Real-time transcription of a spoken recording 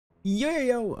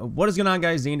Yo, what is going on,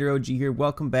 guys? Xander OG here.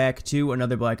 Welcome back to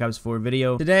another Black Ops 4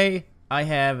 video. Today, I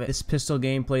have this pistol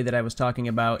gameplay that I was talking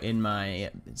about in my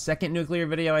second nuclear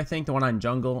video, I think, the one on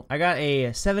jungle. I got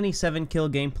a 77 kill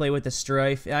gameplay with the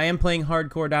STRIFE. I am playing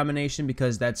hardcore domination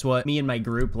because that's what me and my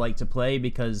group like to play,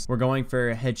 because we're going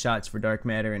for headshots for dark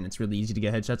matter and it's really easy to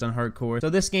get headshots on hardcore.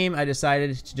 So this game, I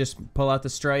decided to just pull out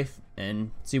the STRIFE and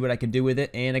see what I could do with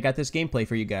it, and I got this gameplay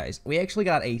for you guys. We actually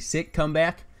got a sick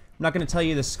comeback. I'm not going to tell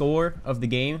you the score of the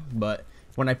game, but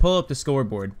when I pull up the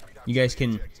scoreboard, you guys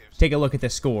can take a look at the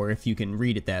score if you can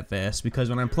read it that fast,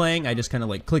 because when I'm playing, I just kind of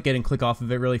like click it and click off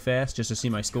of it really fast just to see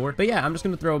my score. But yeah, I'm just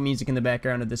going to throw music in the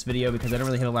background of this video because I don't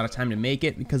really have a lot of time to make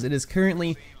it, because it is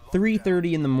currently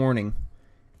 3:30 in the morning,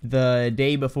 the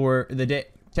day before,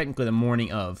 technically the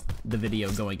morning of the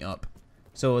video going up.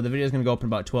 So the video is going to go up in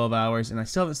about 12 hours, and I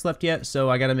still haven't slept yet,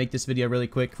 so I got to make this video really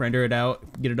quick, render it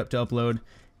out, get it up to upload.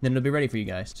 Then it'll be ready for you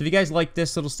guys. So if you guys like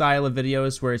this little style of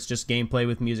videos where it's just gameplay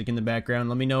with music in the background,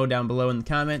 let me know down below in the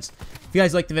comments. If you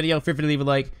guys like the video, feel free to leave a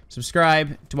like,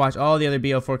 subscribe to watch all the other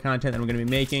BO4 content that I'm going to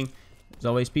be making. As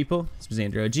always, people, this was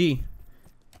Xander OG.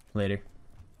 Later.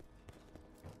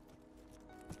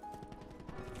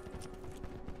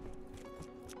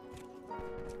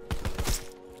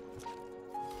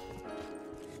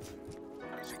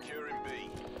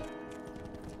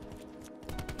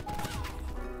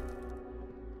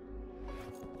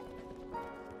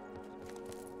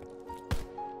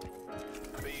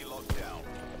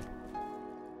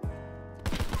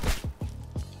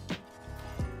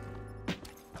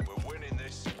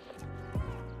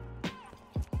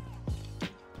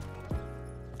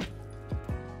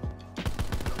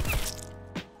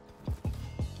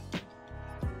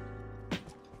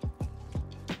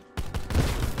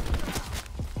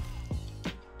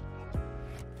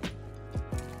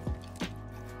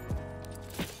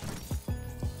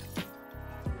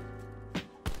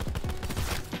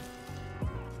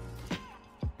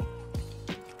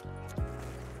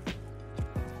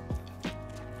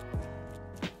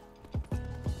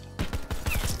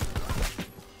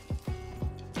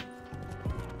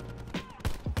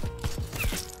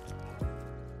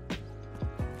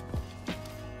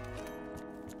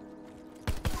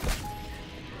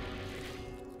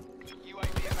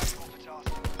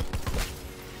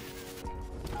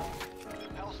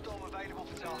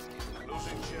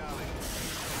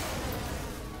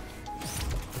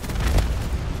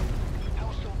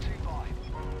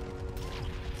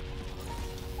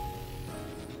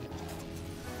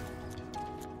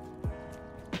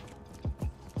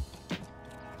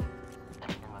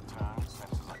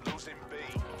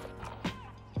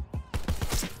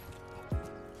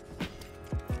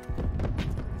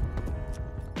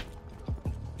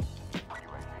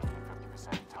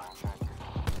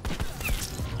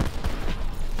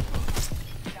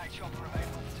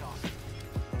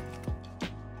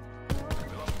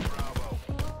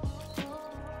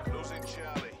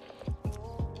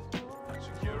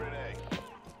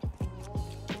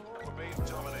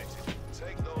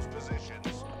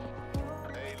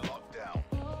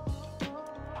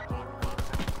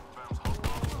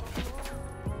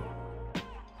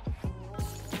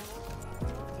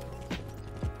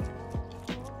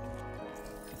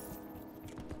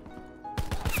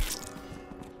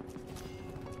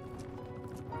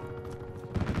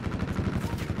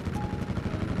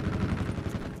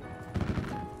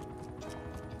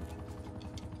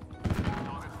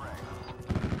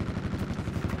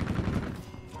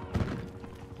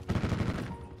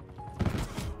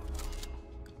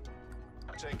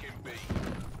 Taking B.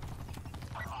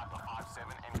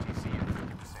 557 MTC at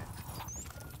 50%.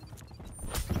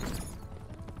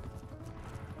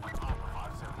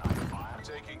 5795.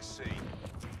 Taking C.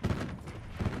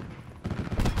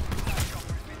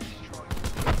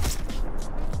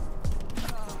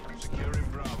 Securing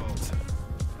Bravo.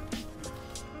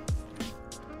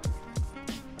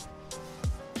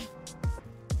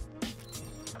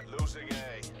 Losing A.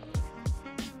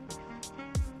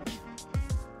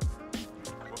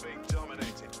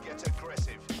 Get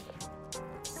aggressive.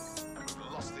 We've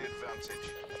lost the advantage.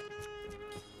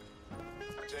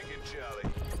 Taking Charlie.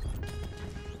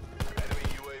 Enemy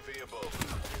UAV above.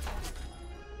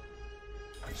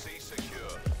 C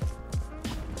secure.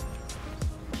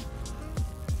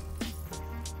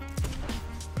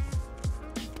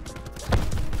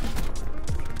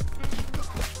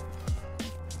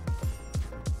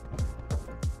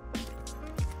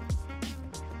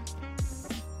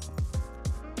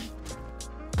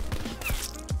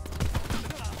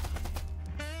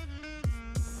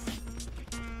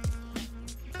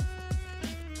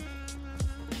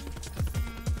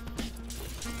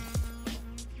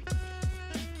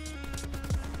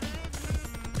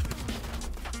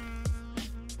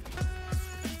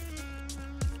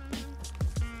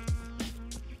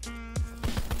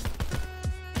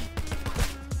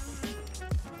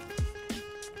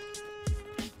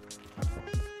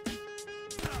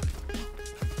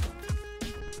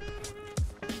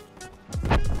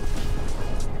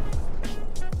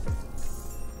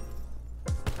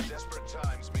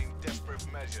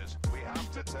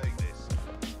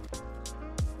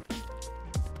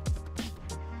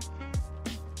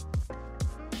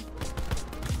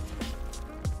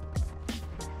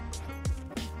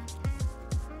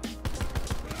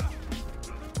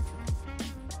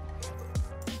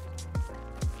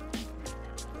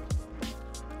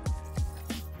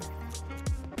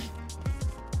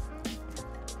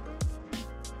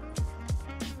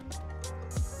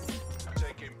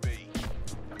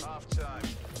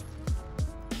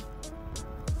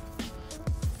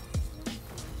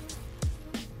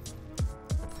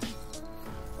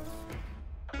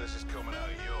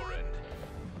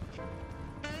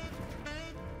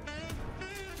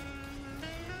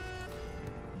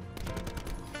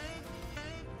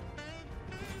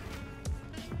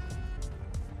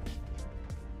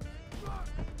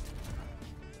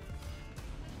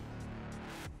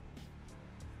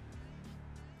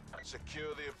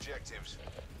 Secure the objectives.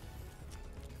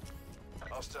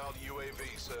 Hostile UAV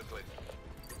circling.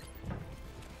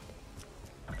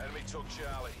 Enemy took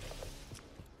Charlie.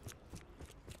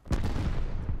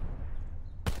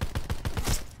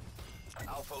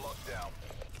 Alpha lockdown.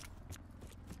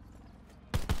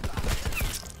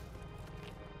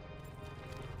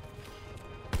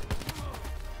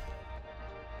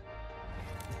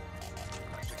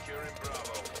 Securing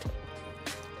Bravo.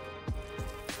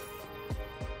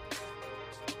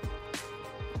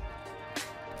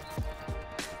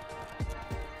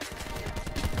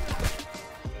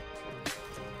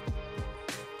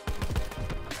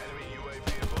 Enemy UAV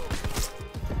above.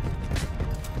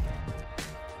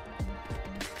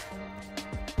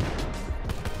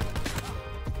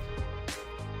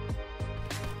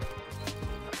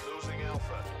 Losing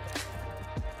Alpha.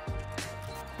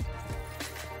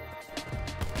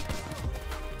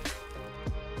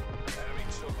 Enemy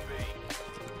took B.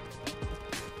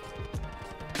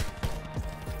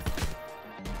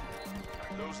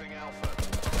 Losing Alpha.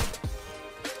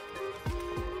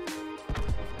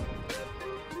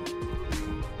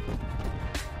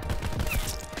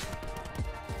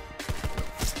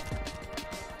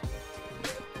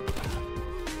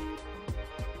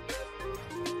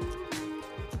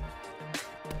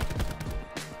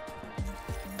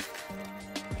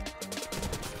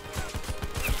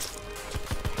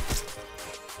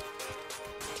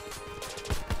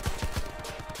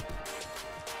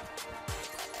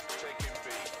 Taking B.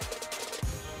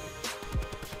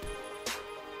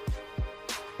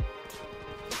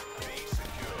 B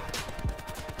secure.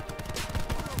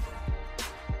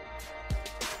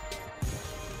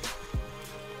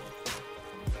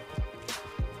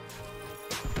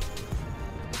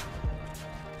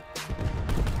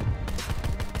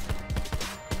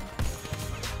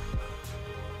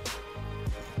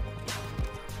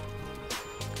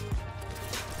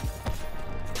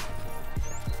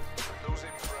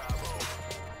 Losing Bravo.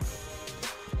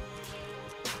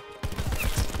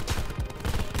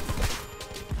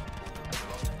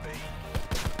 Lost B.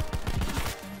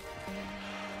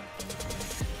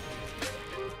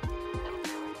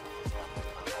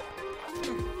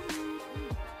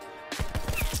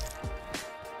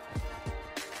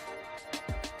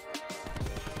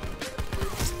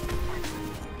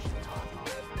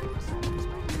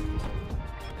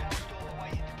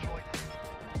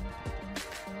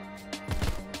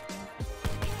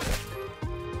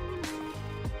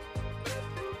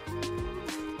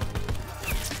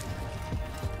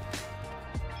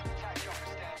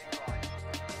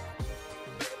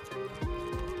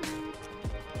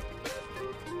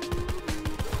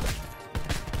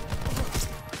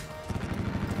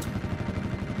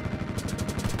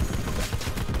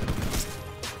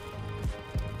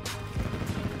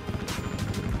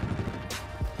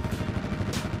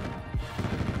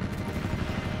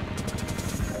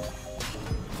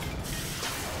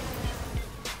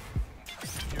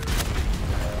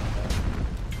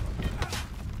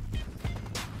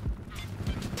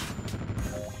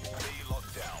 B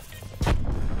locked down.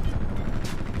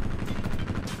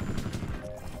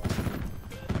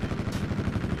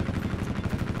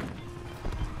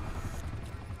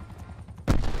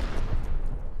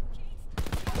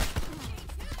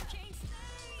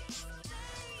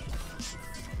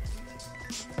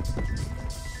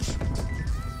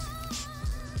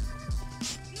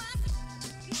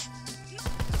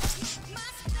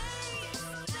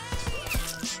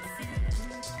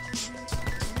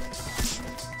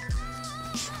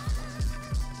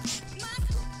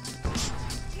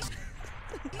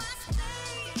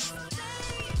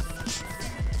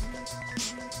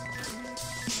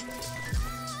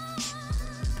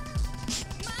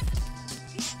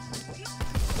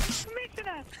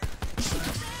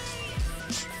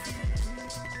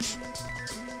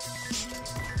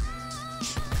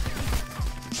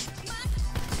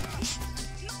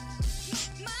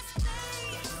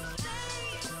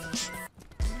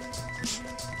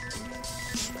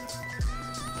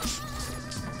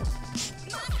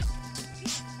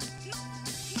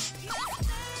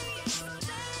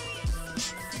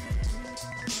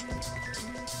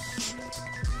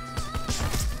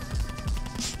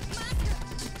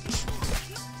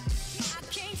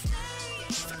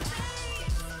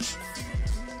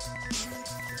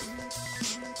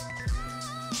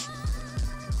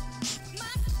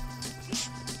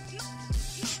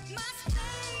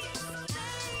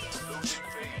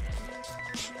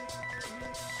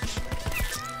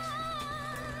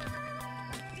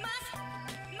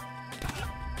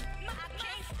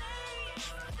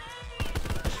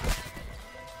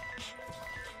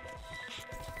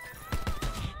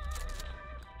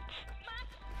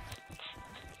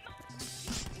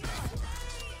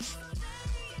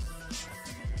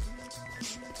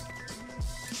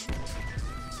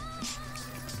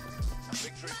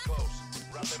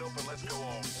 Wrap it up and let's go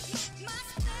home.